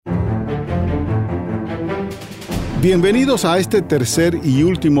Bienvenidos a este tercer y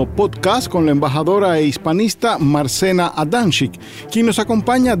último podcast con la embajadora e hispanista Marzenna Adamczyk, quien nos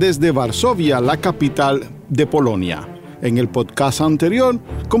acompaña desde Varsovia, la capital de Polonia. En el podcast anterior,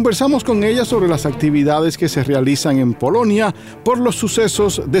 conversamos con ella sobre las actividades que se realizan en Polonia por los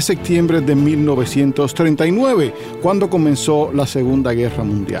sucesos de septiembre de 1939, cuando comenzó la Segunda Guerra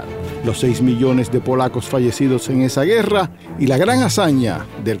Mundial. Los 6 millones de polacos fallecidos en esa guerra y la gran hazaña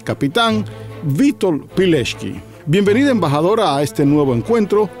del capitán Witold Pilecki. Bienvenida, embajadora, a este nuevo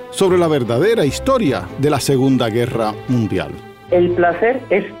encuentro sobre la verdadera historia de la Segunda Guerra Mundial. El placer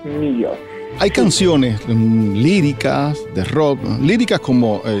es mío. Hay canciones líricas, de rock, líricas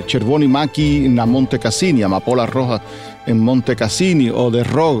como Czerwoni Maki na Monte Cassini, Amapolas Rojas en Monte Cassini, o de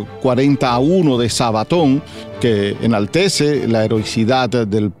rock 40-1 de Sabatón, que enaltece la heroicidad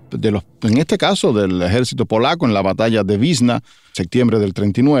de los, en este caso, del ejército polaco en la batalla de Wisna, septiembre del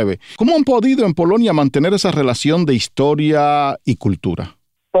 39. ¿Cómo han podido en Polonia mantener esa relación de historia y cultura?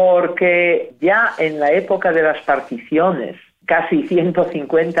 Porque ya en la época de las particiones, casi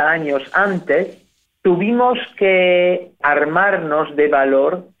 150 años antes, tuvimos que armarnos de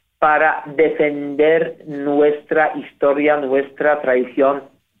valor para defender nuestra historia, nuestra tradición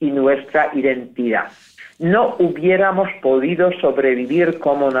y nuestra identidad. No hubiéramos podido sobrevivir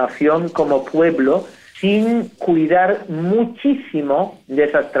como nación, como pueblo, sin cuidar muchísimo de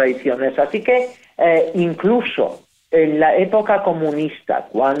esas tradiciones. Así que incluso en la época comunista,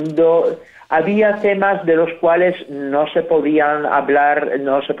 cuando había temas de los cuales no se podía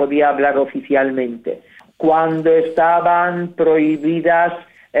hablar oficialmente, cuando estaban prohibidas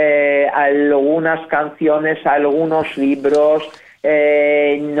algunas canciones, algunos libros,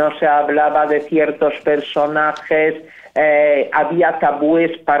 no se hablaba de ciertos personajes, había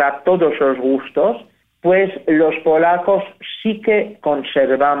tabúes para todos los gustos, pues los polacos sí que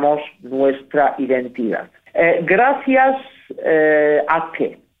conservamos nuestra identidad. ¿Gracias a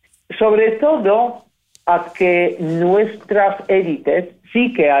qué? Sobre todo a que nuestras élites,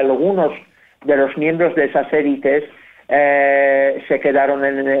 sí que algunos de los miembros de esas élites se quedaron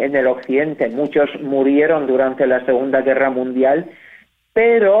en el occidente, muchos murieron durante la Segunda Guerra Mundial,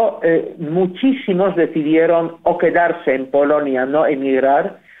 pero muchísimos decidieron o quedarse en Polonia, no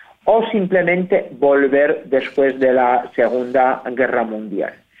emigrar, o simplemente volver después de la Segunda Guerra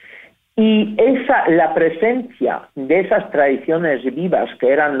Mundial. Y la presencia de esas tradiciones vivas que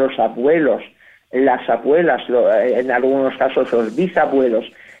eran los abuelos, las abuelas, en algunos casos los bisabuelos,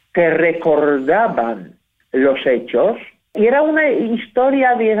 que recordaban los hechos, y era una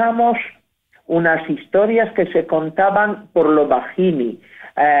historia, digamos, unas historias que se contaban por lo bajini,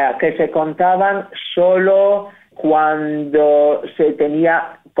 que se contaban solo cuando se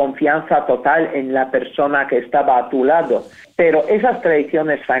tenía confianza total en la persona que estaba a tu lado. Pero esas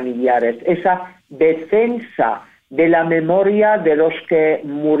tradiciones familiares, esa defensa de la memoria de los que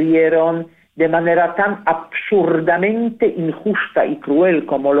murieron de manera tan absurdamente injusta y cruel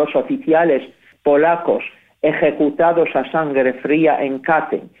como los oficiales polacos ejecutados a sangre fría en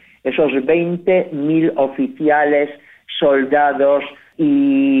Katyn, esos 20.000 oficiales, soldados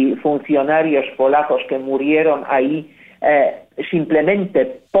y funcionarios polacos que murieron ahí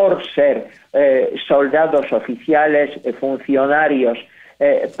simplemente por ser soldados oficiales, funcionarios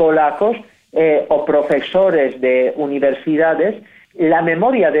polacos o profesores de universidades, la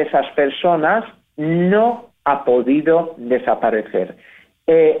memoria de esas personas no ha podido desaparecer.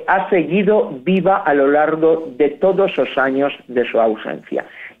 Ha seguido viva a lo largo de todos los años de su ausencia.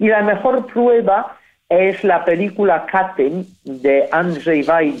 Y la mejor prueba es la película Katyn de Andrzej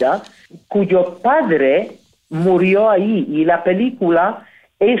Wajda, cuyo padre murió ahí, y la película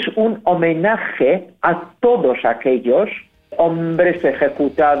es un homenaje a todos aquellos hombres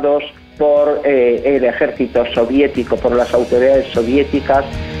ejecutados por el ejército soviético, por las autoridades soviéticas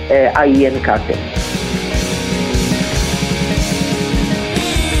ahí en Katyn.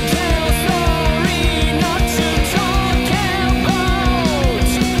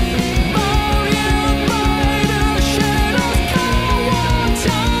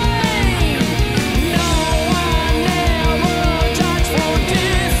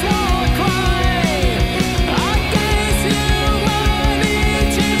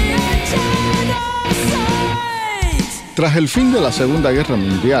 Tras el fin de la Segunda Guerra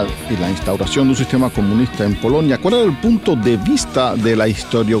Mundial y la instauración de un sistema comunista en Polonia, ¿cuál era el punto de vista de la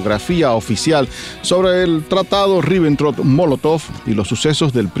historiografía oficial sobre el Tratado Ribbentrop-Molotov y los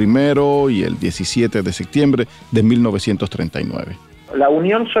sucesos del 1 y el 17 de septiembre de 1939? La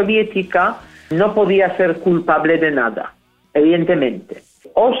Unión Soviética no podía ser culpable de nada, evidentemente.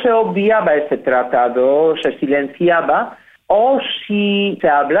 O se obviaba ese tratado, se silenciaba, o si se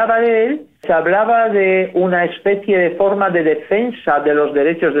hablaba de él, se hablaba de una especie de forma de defensa de los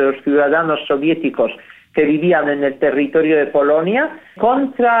derechos de los ciudadanos soviéticos que vivían en el territorio de Polonia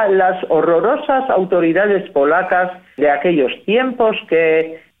contra las horrorosas autoridades polacas de aquellos tiempos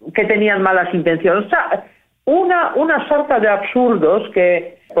que tenían malas intenciones. O sea, una sarta de absurdos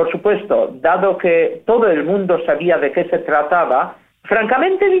que, por supuesto, dado que todo el mundo sabía de qué se trataba,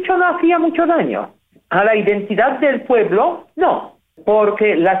 francamente dicho, no hacía mucho daño. A la identidad del pueblo, no,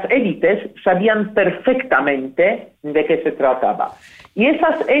 porque las élites sabían perfectamente de qué se trataba. Y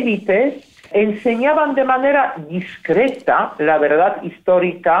esas élites enseñaban de manera discreta la verdad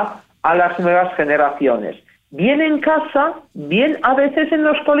histórica a las nuevas generaciones, bien en casa, bien a veces en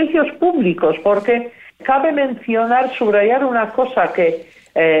los colegios públicos, porque cabe mencionar, subrayar una cosa que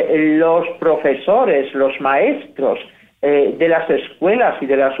los profesores, los maestros de las escuelas y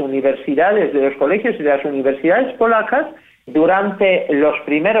de las universidades, de los colegios y de las universidades polacas, durante los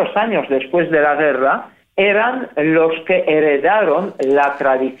primeros años después de la guerra, eran los que heredaron la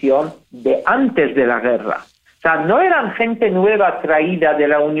tradición de antes de la guerra. O sea, no eran gente nueva traída de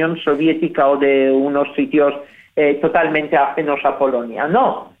la Unión Soviética o de unos sitios totalmente ajenos a Polonia,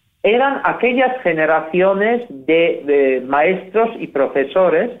 no. Eran aquellas generaciones de maestros y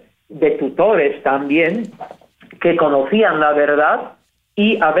profesores, de tutores también, que conocían la verdad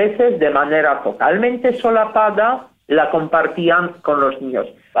y a veces de manera totalmente solapada la compartían con los niños.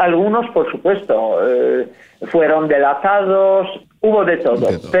 Algunos, por supuesto, fueron delatados, hubo de todo,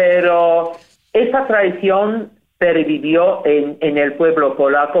 pero esa tradición pervivió en el pueblo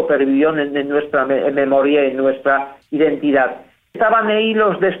polaco, pervivió en nuestra memoria, en nuestra identidad. Estaban ahí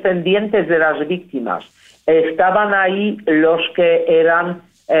los descendientes de las víctimas, estaban ahí los que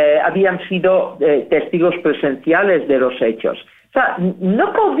habían sido testigos presenciales de los hechos. O sea,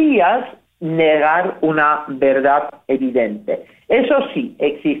 no podías negar una verdad evidente. Eso sí,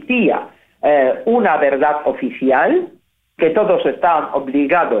 existía una verdad oficial que todos estaban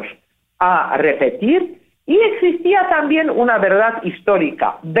obligados a repetir, y existía también una verdad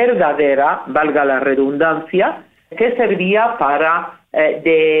histórica verdadera, valga la redundancia, que servía para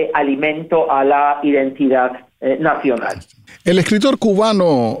de alimento a la identidad nacional. El escritor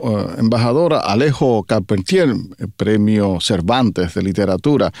cubano, embajadora Alejo Carpentier, premio Cervantes de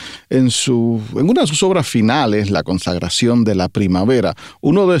literatura, en una de sus obras finales, La consagración de la primavera,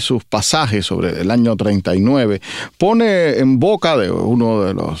 uno de sus pasajes sobre el año 39, pone en boca de uno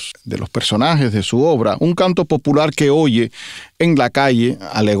de los personajes de su obra un canto popular que oye en la calle,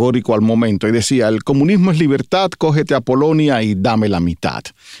 alegórico al momento, y decía: el comunismo es libertad, cógete a Polonia y dame la mitad.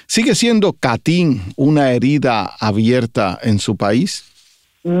 ¿Sigue siendo Katyn una herida abierta en su país?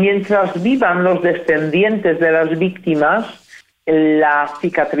 Mientras vivan los descendientes de las víctimas, la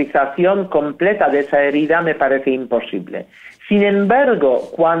cicatrización completa de esa herida me parece imposible. Sin embargo,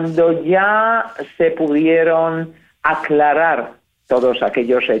 cuando ya se pudieron aclarar todos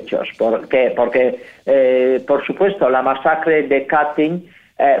aquellos hechos, porque por supuesto, la masacre de Katyn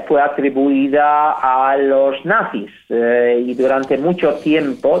fue atribuida a los nazis y durante mucho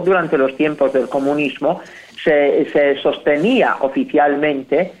tiempo, durante los tiempos del comunismo, se sostenía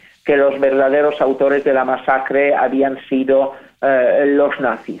oficialmente que los verdaderos autores de la masacre habían sido los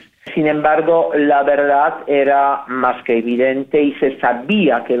nazis. Sin embargo, la verdad era más que evidente y se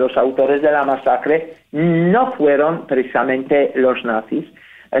sabía que los autores de la masacre no fueron precisamente los nazis,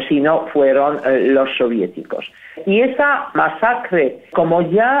 sino fueron los soviéticos. Y esa masacre, como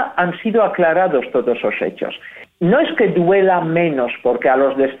ya han sido aclarados todos los hechos, no es que duela menos, porque a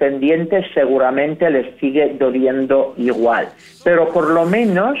los descendientes seguramente les sigue doliendo igual, pero por lo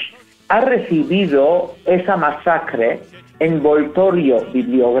menos ha recibido esa masacre envoltorio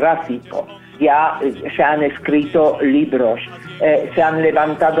bibliográfico. Ya se han escrito libros, se han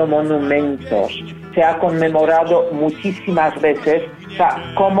levantado monumentos, se ha conmemorado muchísimas veces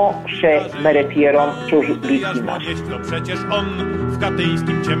cómo se merecieron sus víctimas. Przecież on w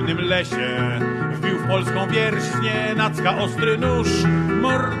katyńskim ciemnym lesie wbił w polską wierśnię nacka ostry nóż,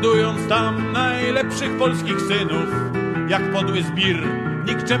 mordując tam najlepszych polskich synów. Jak podły zbir,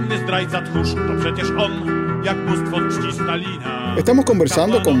 nikczemny zdrajca tchórz, to przecież on, jak bóstwo czci Stalina. Estamos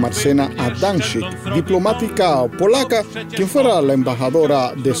conversando con Marzenna Adamczyk, diplomática polaca, quien fuera la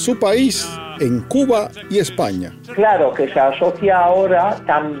embajadora de su país en Cuba y España. Claro que se asocia ahora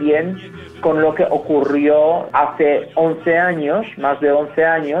también con lo que ocurrió hace 11 años, más de 11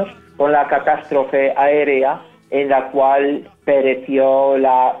 años, con la catástrofe aérea en la cual pereció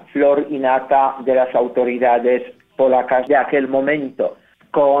la flor y nata de las autoridades polacas de aquel momento,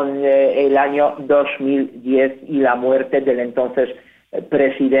 con el año 2010 y la muerte del entonces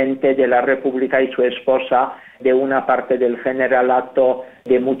presidente de la República y su esposa, de una parte del generalato,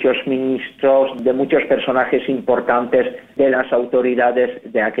 de muchos ministros, de muchos personajes importantes de las autoridades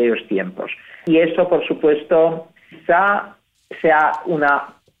de aquellos tiempos. Y eso, por supuesto, quizá sea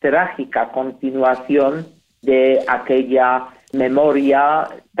una trágica continuación de aquella memoria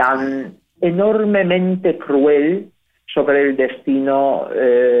tan enormemente cruel sobre el destino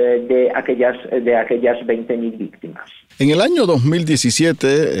de aquellas 20.000 víctimas. En el año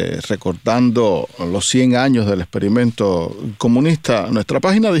 2017, recordando los 100 años del experimento comunista, nuestra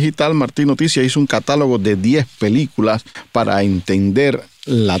página digital Martín Noticias hizo un catálogo de 10 películas para entender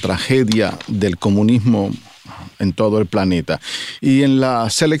la tragedia del comunismo en todo el planeta. Y en la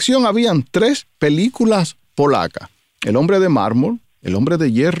selección habían 3 películas polacas: El hombre de mármol, El hombre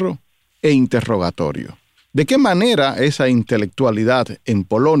de hierro e Interrogatorio. ¿De qué manera esa intelectualidad en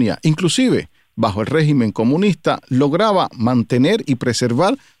Polonia, inclusive bajo el régimen comunista, lograba mantener y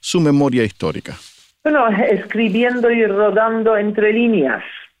preservar su memoria histórica? Bueno, escribiendo y rodando entre líneas.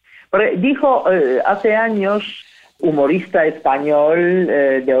 Dijo hace años, humorista español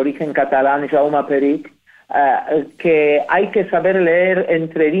de origen catalán, Jaume Peric, que hay que saber leer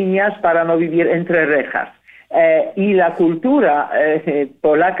entre líneas para no vivir entre rejas. Y la cultura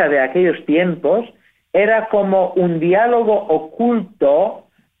polaca de aquellos tiempos era como un diálogo oculto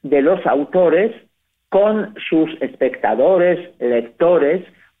de los autores con sus espectadores, lectores,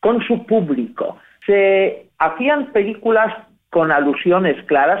 con su público. Se hacían películas con alusiones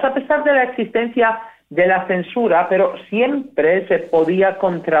claras, a pesar de la existencia de la censura, pero siempre se podía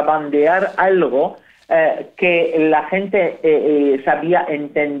contrabandear algo que la gente sabía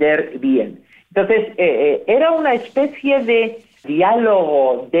entender bien. Entonces, era una especie de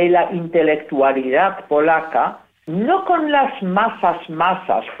diálogo de la intelectualidad polaca, no con las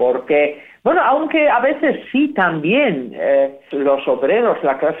masas, porque, bueno, aunque a veces sí también, los obreros,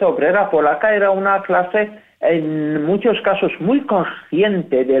 la clase obrera polaca era una clase en muchos casos muy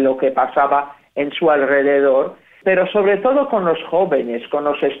consciente de lo que pasaba en su alrededor, pero sobre todo con los jóvenes, con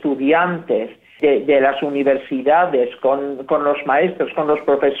los estudiantes de las universidades, con los maestros, con los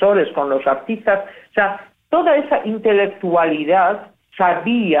profesores, con los artistas. O sea, toda esa intelectualidad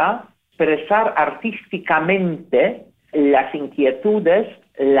sabía expresar artísticamente las inquietudes,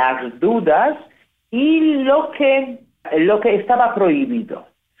 las dudas y lo que estaba prohibido.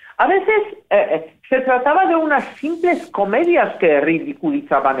 A veces se trataba de unas simples comedias que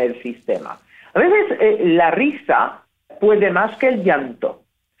ridiculizaban el sistema. A veces la risa puede más que el llanto.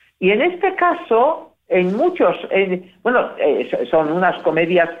 Y en este caso, en muchos, son unas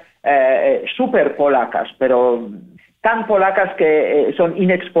comedias súper polacas, pero tan polacas que son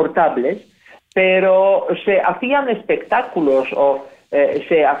inexportables, pero se hacían espectáculos o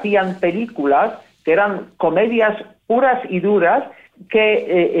se hacían películas que eran comedias puras y duras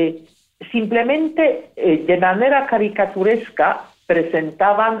que simplemente de manera caricaturesca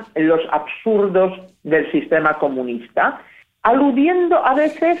presentaban los absurdos del sistema comunista, aludiendo a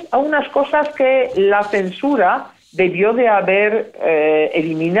veces a unas cosas que la censura debió de haber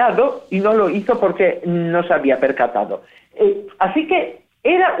eliminado y no lo hizo porque no se había percatado. Así que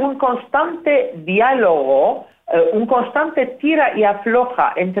era un constante diálogo, un constante tira y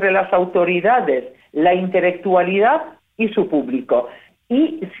afloja entre las autoridades, la intelectualidad y su público.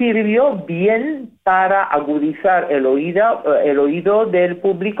 Y sirvió bien para agudizar el oído del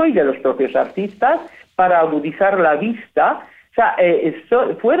público y de los propios artistas, para agudizar la vista. O sea,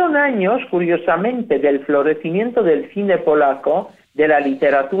 fueron años, curiosamente, del florecimiento del cine polaco, de la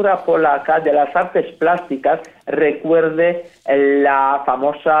literatura polaca, de las artes plásticas. Recuerde la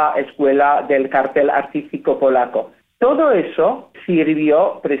famosa escuela del cartel artístico polaco. Todo eso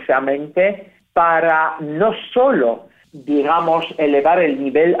sirvió precisamente para no solo, digamos, elevar el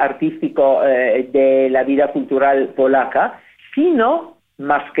nivel artístico de la vida cultural polaca, sino,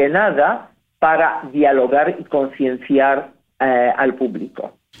 más que nada, para dialogar y concienciar al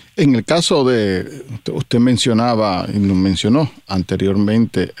público. En el caso de, usted mencionaba y nos mencionó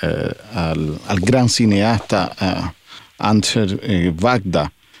anteriormente al gran cineasta Andrzej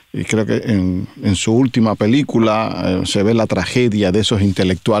Wajda, y creo que en su última película se ve la tragedia de esos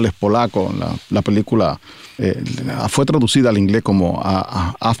intelectuales polacos. La película fue traducida al inglés como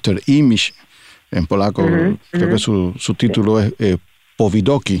After Image, en polaco. Creo que su título es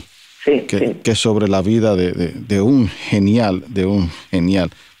Powidoki. Sí, que es sobre la vida de un genial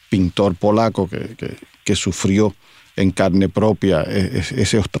pintor polaco que sufrió en carne propia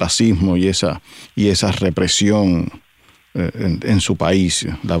ese ostracismo y esa represión en su país.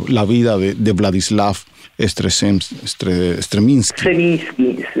 La vida de Władysław Strzemiński.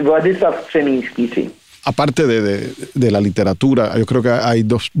 Władysław Strzemiński, sí. Aparte de la literatura, yo creo que hay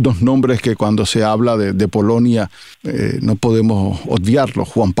dos nombres que cuando se habla de Polonia no podemos obviarlos.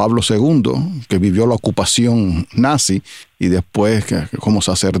 Juan Pablo II, que vivió la ocupación nazi y después como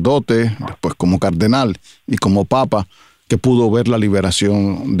sacerdote, después como cardenal y como papa, que pudo ver la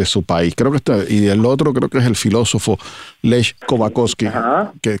liberación de su país. Creo que y el otro creo que es el filósofo Lech Kołakowski,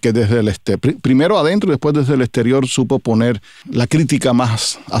 que desde el primero adentro y después desde el exterior supo poner la crítica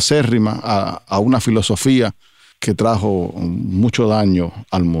más acérrima a una filosofía que trajo mucho daño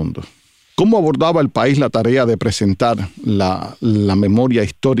al mundo. ¿Cómo abordaba el país la tarea de presentar la memoria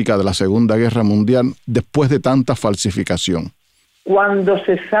histórica de la Segunda Guerra Mundial después de tanta falsificación? Cuando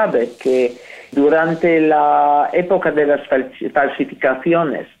se sabe que durante la época de las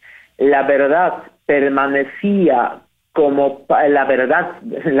falsificaciones la verdad permanecía como la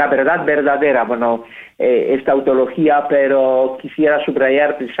verdad verdadera, esta autología, pero quisiera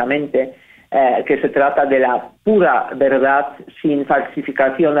subrayar precisamente que se trata de la pura verdad sin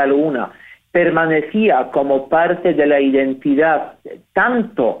falsificación alguna, permanecía como parte de la identidad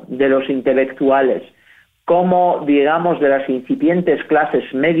tanto de los intelectuales como, digamos, de las incipientes clases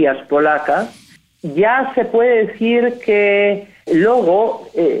medias polacas. Ya se puede decir que luego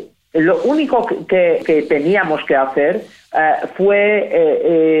lo único que teníamos que hacer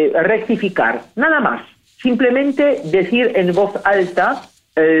fue rectificar, nada más. Simplemente decir en voz alta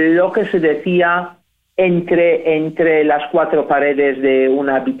lo que se decía entre las cuatro paredes de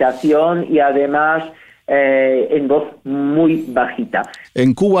una habitación y además en voz muy bajita.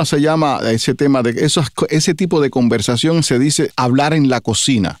 En Cuba se llama ese tema de ese tipo de conversación, se dice hablar en la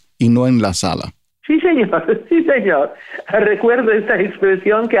cocina y no en la sala. Sí, señor. Recuerdo esta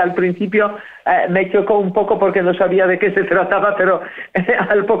expresión que al principio me chocó un poco porque no sabía de qué se trataba, pero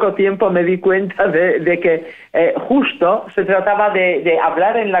al poco tiempo me di cuenta de que justo se trataba de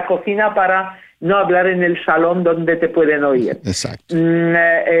hablar en la cocina para no hablar en el salón donde te pueden oír. Exacto.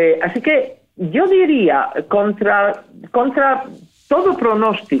 Así que yo diría, contra todo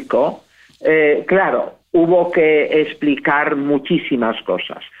pronóstico, claro, hubo que explicar muchísimas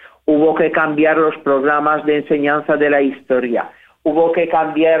cosas. Hubo que cambiar los programas de enseñanza de la historia, hubo que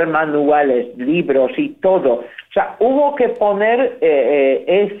cambiar manuales, libros y todo. O sea, hubo que poner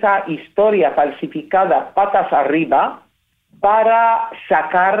esa historia falsificada patas arriba para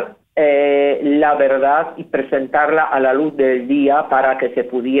sacar la verdad y presentarla a la luz del día para que se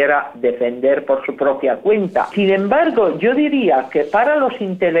pudiera defender por su propia cuenta. Sin embargo, yo diría que para los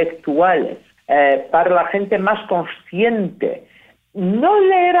intelectuales, para la gente más consciente, no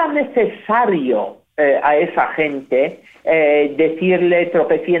le era necesario a esa gente decirle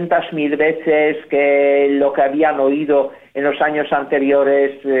tropecientas mil veces que lo que habían oído en los años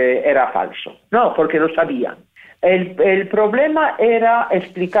anteriores era falso. No, porque lo sabían. El problema era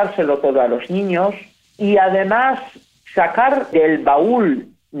explicárselo todo a los niños y además sacar del baúl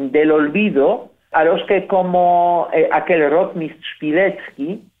del olvido a los que, como aquel Rotmistr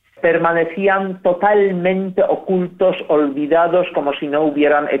Pilecki, permanecían totalmente ocultos, olvidados, como si no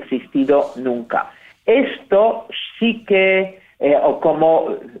hubieran existido nunca. Esto sí que,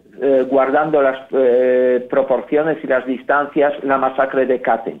 guardando las proporciones y las distancias, la masacre de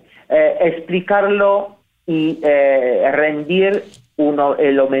Katyn. Explicarlo y rendir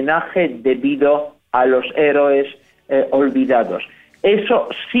el homenaje debido a los héroes olvidados. Eso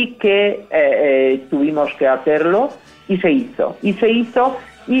sí que tuvimos que hacerlo y se hizo.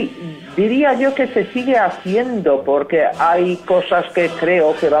 Y diría yo que se sigue haciendo porque hay cosas que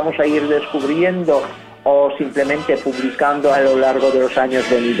creo que vamos a ir descubriendo o simplemente publicando a lo largo de los años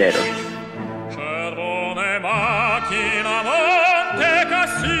venideros.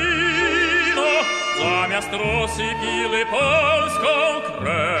 Zamiast rozsypiły polską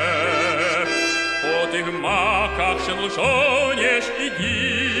krew, po tych makach szedł żołnierz i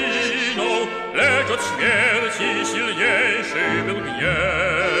ginął, lecz od śmierci silniejszy był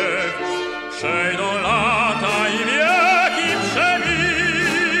gniew. Przejdą lata i wieki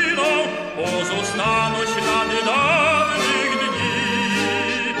przeminą, pozostaną ślady dawnych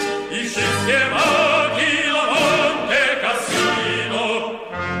dni i wszystkie maki na Monte Cassino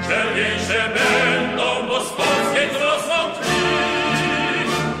czerwieńsze będą.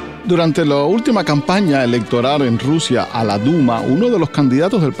 Durante la última campaña electoral en Rusia a la Duma, uno de los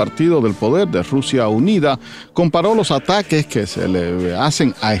candidatos del Partido del Poder de Rusia Unida comparó los ataques que se le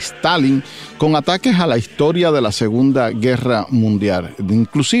hacen a Stalin con ataques a la historia de la Segunda Guerra Mundial.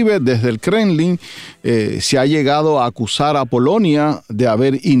 Inclusive desde el Kremlin se ha llegado a acusar a Polonia de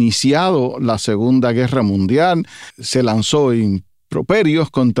haber iniciado la Segunda Guerra Mundial. Se lanzó improperios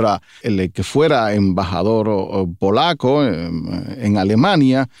contra el que fuera embajador polaco en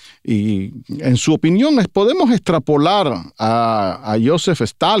Alemania. Y en su opinión, ¿podemos extrapolar a Joseph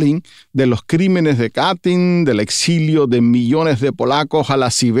Stalin de los crímenes de Katyn, del exilio de millones de polacos a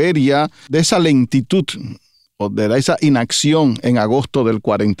la Siberia, de esa lentitud o de esa inacción en agosto del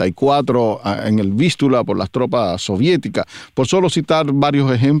 44 en el Vístula por las tropas soviéticas, por solo citar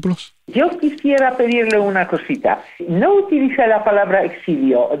varios ejemplos? Yo quisiera pedirle una cosita. No utilice la palabra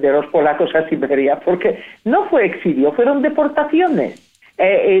exilio de los polacos a Siberia, porque no fue exilio, fueron deportaciones.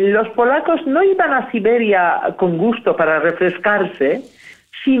 Los polacos no iban a Siberia con gusto para refrescarse,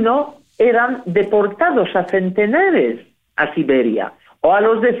 sino eran deportados a centenares a Siberia o a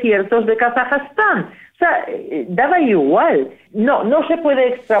los desiertos de Kazajstán. O sea, daba igual. No se puede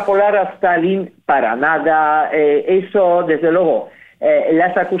extrapolar a Stalin para nada. Eso, desde luego,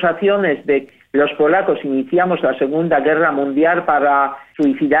 las acusaciones de los polacos iniciamos la Segunda Guerra Mundial para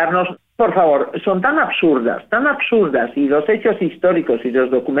suicidarnos, por favor, son tan absurdas, y los hechos históricos y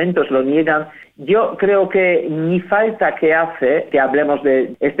los documentos lo niegan. Yo creo que ni falta que hace que hablemos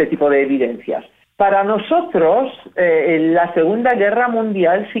de este tipo de evidencias. Para nosotros, la Segunda Guerra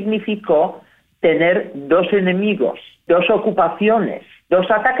Mundial significó tener dos enemigos, dos ocupaciones, dos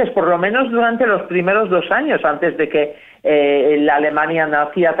ataques, por lo menos durante los primeros 2 años, antes de que la Alemania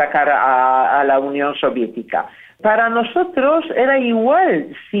nazi atacara a la Unión Soviética. Para nosotros era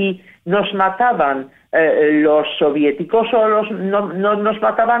igual si nos mataban los soviéticos o nos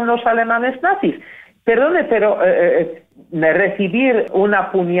mataban los alemanes nazis. Perdone, pero recibir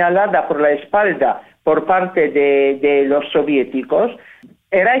una puñalada por la espalda por parte de los soviéticos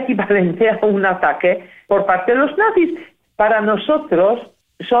era equivalente a un ataque por parte de los nazis. Para nosotros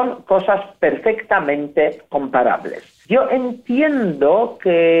son cosas perfectamente comparables. Yo entiendo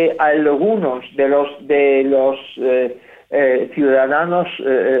que algunos de los ciudadanos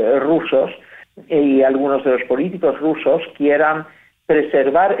rusos y algunos de los políticos rusos quieran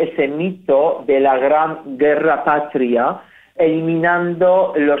preservar ese mito de la gran guerra patria,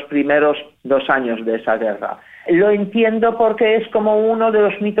 eliminando los primeros 2 años de esa guerra. Lo entiendo porque es como uno de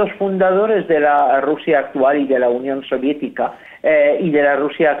los mitos fundadores de la Rusia actual y de la Unión Soviética y de la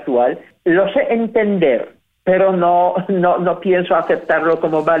Rusia actual. Lo sé entender, pero no pienso aceptarlo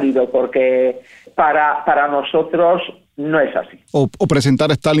como válido porque para nosotros no es así. O presentar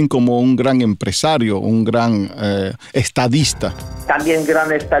a Stalin como un gran empresario, un gran estadista. También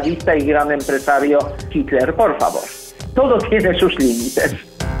gran estadista y gran empresario Hitler, por favor. Todo tiene sus límites.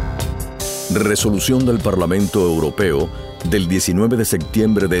 Resolución del Parlamento Europeo del 19 de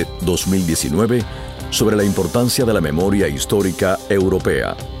septiembre de 2019 sobre la importancia de la memoria histórica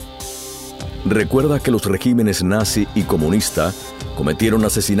europea. Recuerda que los regímenes nazi y comunista cometieron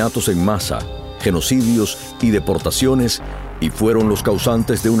asesinatos en masa, genocidios y deportaciones y fueron los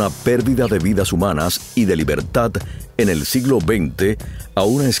causantes de una pérdida de vidas humanas y de libertad en el siglo XX a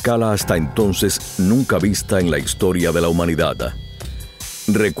una escala hasta entonces nunca vista en la historia de la humanidad.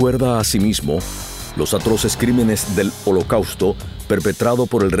 Recuerda asimismo los atroces crímenes del Holocausto perpetrado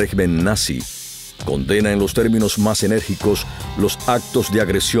por el régimen nazi. Condena en los términos más enérgicos los actos de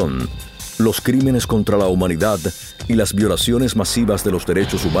agresión, los crímenes contra la humanidad y las violaciones masivas de los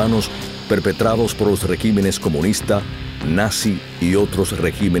derechos humanos perpetrados por los regímenes comunista, nazi y otros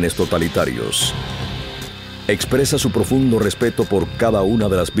regímenes totalitarios. Expresa su profundo respeto por cada una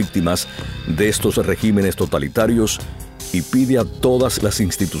de las víctimas de estos regímenes totalitarios y pide a todas las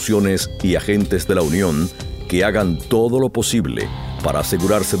instituciones y agentes de la Unión que hagan todo lo posible para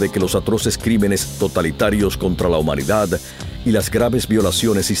asegurarse de que los atroces crímenes totalitarios contra la humanidad y las graves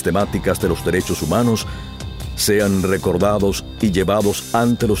violaciones sistemáticas de los derechos humanos sean recordados y llevados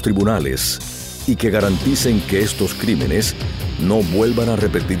ante los tribunales y que garanticen que estos crímenes no vuelvan a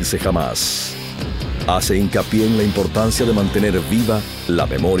repetirse jamás. Hace hincapié en la importancia de mantener viva la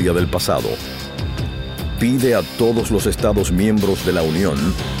memoria del pasado. Pide a todos los Estados miembros de la Unión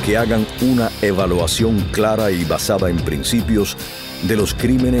que hagan una evaluación clara y basada en principios de los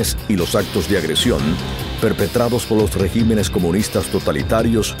crímenes y los actos de agresión perpetrados por los regímenes comunistas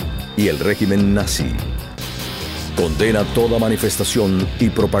totalitarios y el régimen nazi. Condena toda manifestación y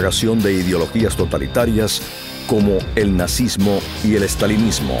propagación de ideologías totalitarias como el nazismo y el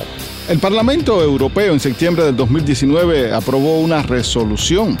estalinismo. El Parlamento Europeo en septiembre del 2019 aprobó una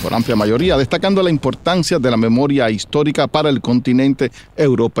resolución por amplia mayoría destacando la importancia de la memoria histórica para el continente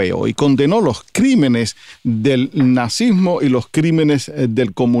europeo y condenó los crímenes del nazismo y los crímenes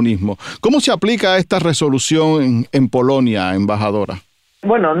del comunismo. ¿Cómo se aplica esta resolución en Polonia, embajadora?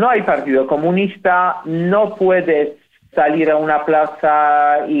 Bueno, no hay partido comunista, no puedes salir a una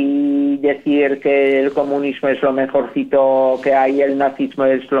plaza y decir que el comunismo es lo mejorcito que hay, el nazismo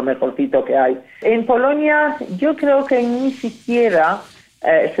es lo mejorcito que hay. En Polonia yo creo que ni siquiera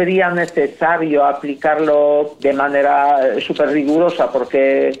sería necesario aplicarlo de manera súper rigurosa,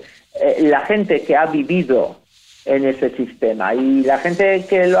 porque la gente que ha vivido en ese sistema y la gente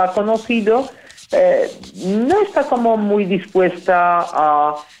que lo ha conocido no está como muy dispuesta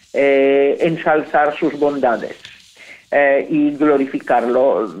a ensalzar sus bondades y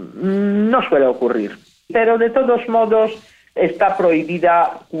glorificarlo. No suele ocurrir. Pero de todos modos está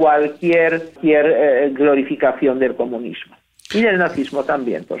prohibida cualquier glorificación del comunismo. Y del nazismo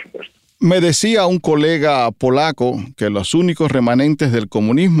también, por supuesto. Me decía un colega polaco que los únicos remanentes del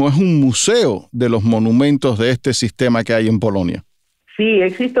comunismo es un museo de los monumentos de este sistema que hay en Polonia. Sí,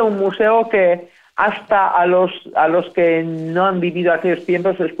 existe un museo que hasta a los que no han vivido aquellos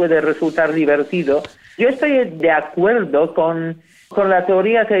tiempos les puede resultar divertido. Yo estoy de acuerdo con la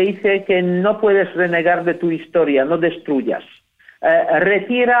teoría que dice que no puedes renegar de tu historia, no destruyas.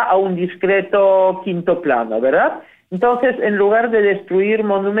 Retira a un discreto quinto plano, ¿verdad? Entonces, en lugar de destruir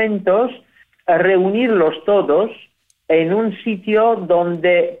monumentos, reunirlos todos en un sitio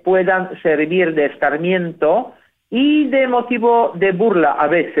donde puedan servir de escarmiento y de motivo de burla a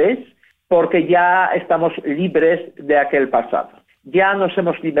veces, porque ya estamos libres de aquel pasado. Ya nos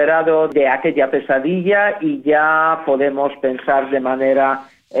hemos liberado de aquella pesadilla y ya podemos pensar de manera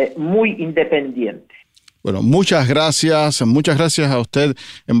muy independiente. Bueno, muchas gracias a usted,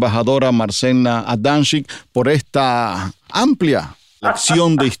 embajadora Marzenna Adamczyk, por esta amplia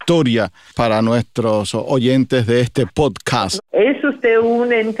lección de historia para nuestros oyentes de este podcast. Es usted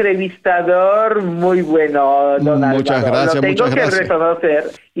un entrevistador muy bueno, don Alvaro. Muchas gracias, lo tengo que reconocer.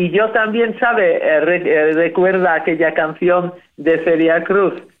 Y yo también, recuerda aquella canción de Celia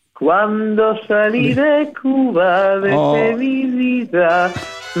Cruz. Cuando salí de Cuba, dejé mi vida,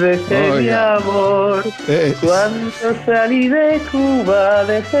 dejé mi amor. Cuando salí de Cuba,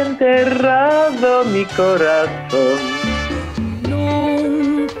 dejé enterrado mi corazón.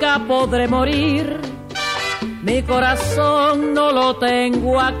 Nunca podré morir, mi corazón no lo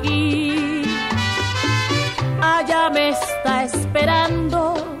tengo aquí. Allá me está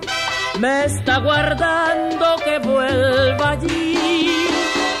esperando, me está guardando que vuelva allí.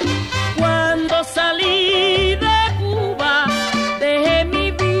 Cuando salí de Cuba, dejé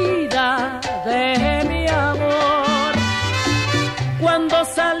mi vida, dejé mi amor. Cuando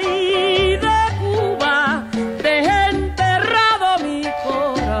salí de Cuba, dejé enterrado mi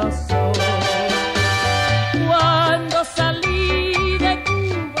corazón. Cuando salí de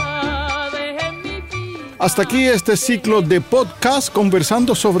Cuba, dejé mi vida. Hasta aquí este ciclo de podcast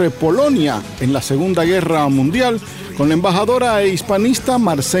conversando sobre Polonia en la Segunda Guerra Mundial con la embajadora e hispanista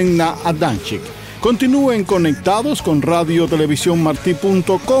Marzenna Adamczyk. Continúen conectados con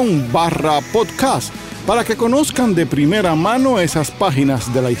radiotelevisiónmarti.com/podcast para que conozcan de primera mano esas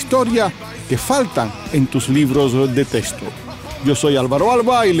páginas de la historia que faltan en tus libros de texto. Yo soy Alvaro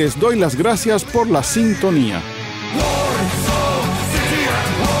Alba y les doy las gracias por la sintonía.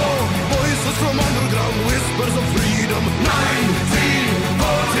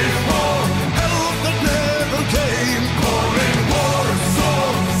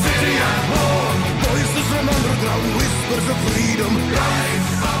 Whispers of freedom,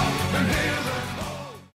 rise up and hail.